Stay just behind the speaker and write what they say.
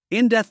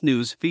In-depth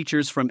news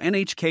features from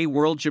NHK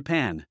World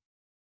Japan.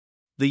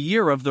 The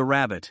Year of the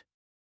Rabbit.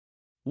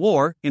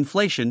 War,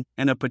 inflation,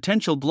 and a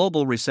potential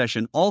global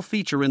recession all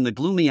feature in the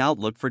gloomy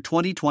outlook for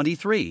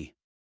 2023.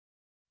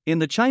 In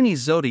the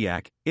Chinese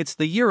zodiac, it's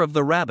the Year of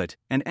the Rabbit,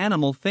 an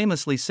animal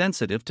famously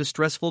sensitive to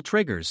stressful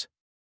triggers.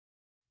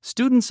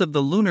 Students of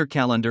the lunar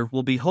calendar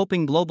will be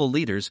hoping global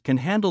leaders can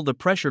handle the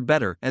pressure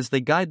better as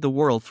they guide the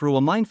world through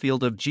a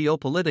minefield of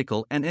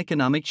geopolitical and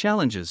economic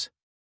challenges.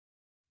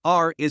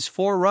 R is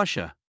for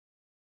Russia.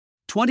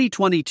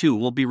 2022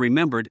 will be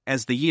remembered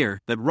as the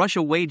year that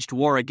Russia waged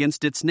war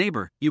against its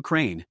neighbor,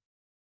 Ukraine.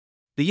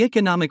 The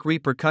economic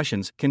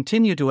repercussions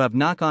continue to have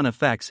knock-on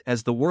effects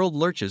as the world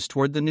lurches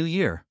toward the new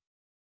year.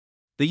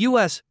 The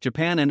US,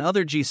 Japan, and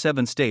other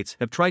G7 states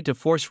have tried to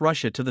force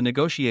Russia to the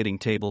negotiating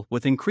table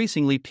with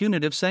increasingly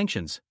punitive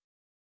sanctions.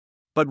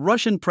 But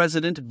Russian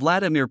President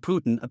Vladimir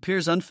Putin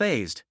appears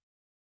unfazed.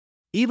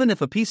 Even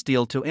if a peace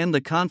deal to end the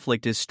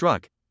conflict is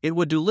struck, it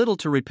would do little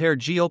to repair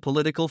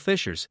geopolitical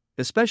fissures,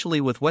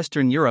 especially with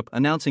Western Europe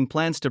announcing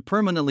plans to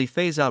permanently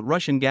phase out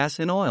Russian gas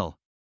and oil.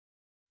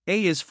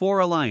 A is for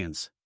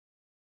Alliance.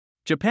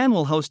 Japan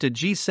will host a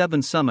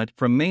G7 summit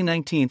from May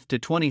 19 to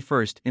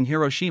 21 in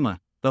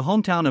Hiroshima, the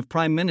hometown of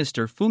Prime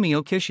Minister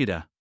Fumio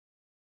Kishida.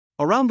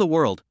 Around the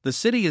world, the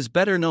city is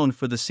better known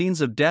for the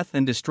scenes of death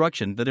and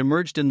destruction that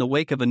emerged in the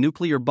wake of a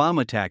nuclear bomb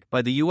attack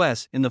by the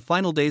US in the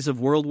final days of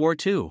World War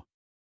II.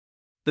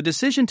 The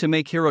decision to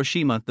make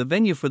Hiroshima the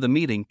venue for the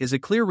meeting is a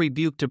clear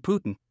rebuke to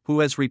Putin,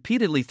 who has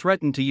repeatedly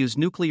threatened to use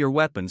nuclear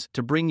weapons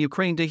to bring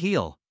Ukraine to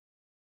heel.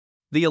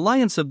 The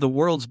alliance of the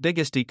world's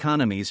biggest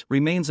economies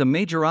remains a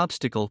major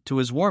obstacle to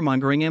his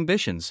warmongering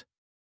ambitions.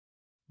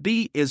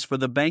 B is for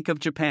the Bank of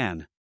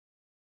Japan.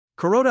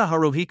 Kuroda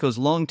Haruhiko's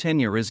long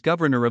tenure as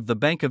governor of the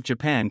Bank of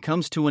Japan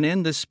comes to an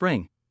end this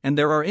spring, and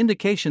there are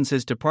indications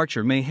his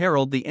departure may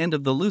herald the end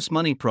of the loose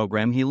money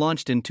program he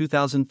launched in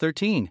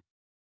 2013.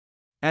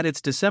 At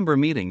its December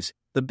meetings,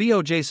 the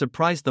BOJ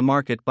surprised the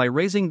market by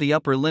raising the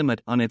upper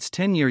limit on its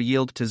 10-year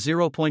yield to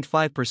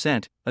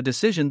 0.5%, a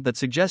decision that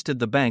suggested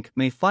the bank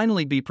may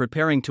finally be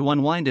preparing to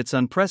unwind its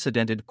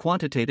unprecedented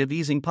quantitative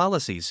easing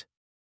policies.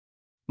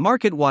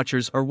 Market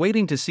watchers are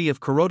waiting to see if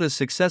Kuroda's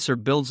successor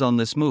builds on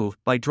this move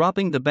by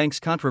dropping the bank's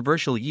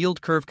controversial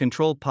yield curve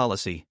control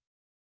policy.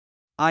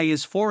 I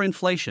is for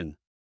inflation.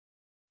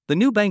 The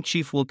new bank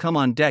chief will come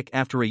on deck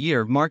after a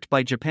year marked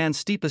by Japan's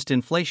steepest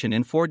inflation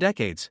in 4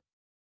 decades.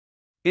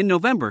 In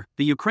November,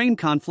 the Ukraine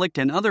conflict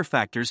and other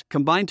factors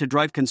combined to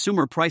drive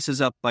consumer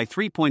prices up by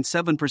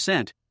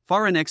 3.7%,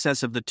 far in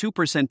excess of the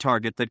 2%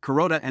 target that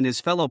Kuroda and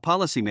his fellow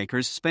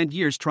policymakers spent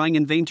years trying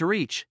in vain to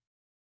reach.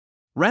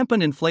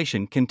 Rampant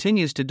inflation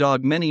continues to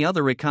dog many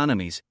other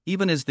economies,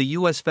 even as the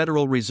U.S.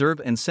 Federal Reserve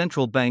and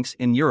central banks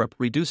in Europe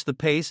reduce the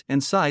pace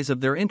and size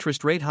of their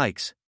interest rate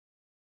hikes.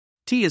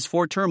 T is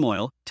for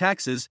turmoil,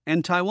 taxes,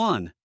 and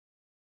Taiwan.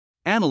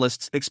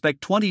 Analysts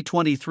expect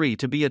 2023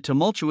 to be a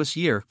tumultuous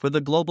year for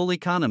the global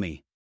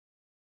economy.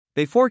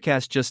 They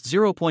forecast just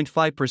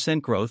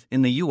 0.5% growth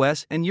in the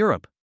US and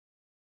Europe.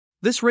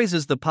 This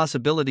raises the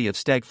possibility of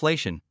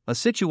stagflation, a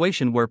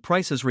situation where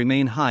prices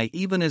remain high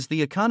even as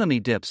the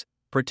economy dips,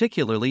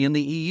 particularly in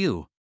the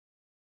EU.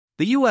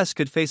 The US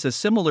could face a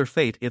similar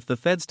fate if the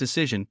Fed's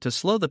decision to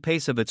slow the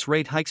pace of its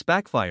rate hikes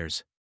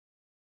backfires.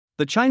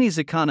 The Chinese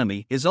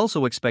economy is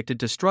also expected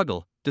to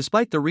struggle,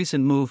 despite the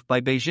recent move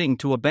by Beijing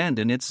to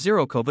abandon its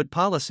zero-COVID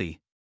policy.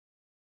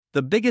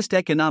 The biggest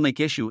economic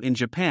issue in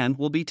Japan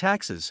will be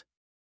taxes.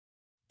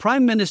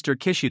 Prime Minister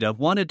Kishida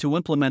wanted to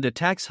implement a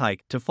tax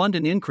hike to fund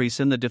an increase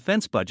in the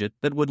defense budget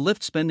that would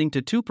lift spending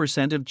to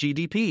 2% of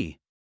GDP.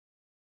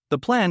 The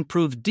plan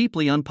proved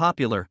deeply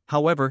unpopular,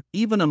 however,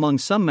 even among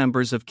some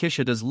members of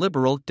Kishida's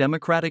Liberal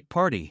Democratic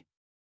Party.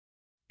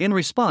 In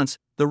response,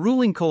 the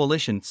ruling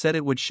coalition said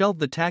it would shelve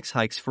the tax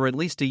hikes for at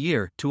least a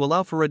year to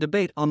allow for a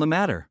debate on the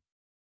matter.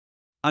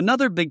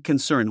 Another big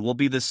concern will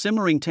be the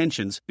simmering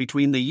tensions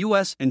between the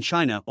US and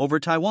China over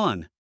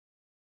Taiwan.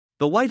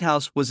 The White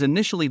House was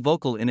initially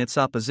vocal in its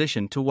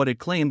opposition to what it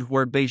claimed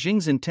were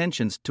Beijing's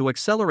intentions to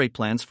accelerate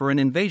plans for an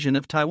invasion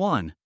of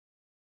Taiwan.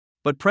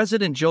 But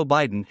President Joe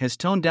Biden has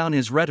toned down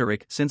his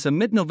rhetoric since a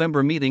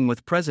mid-November meeting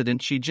with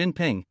President Xi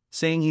Jinping,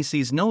 saying he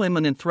sees no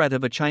imminent threat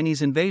of a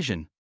Chinese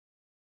invasion.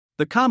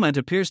 The comment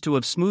appears to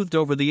have smoothed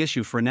over the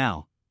issue for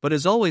now, but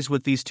as always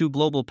with these two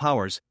global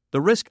powers,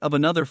 the risk of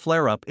another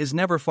flare-up is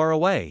never far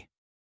away.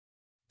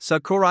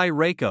 Sakurai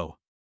Reiko,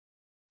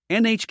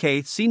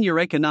 NHK Senior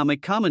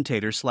Economic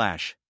Commentator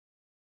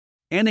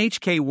 /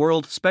 NHK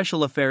World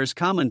Special Affairs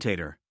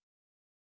Commentator.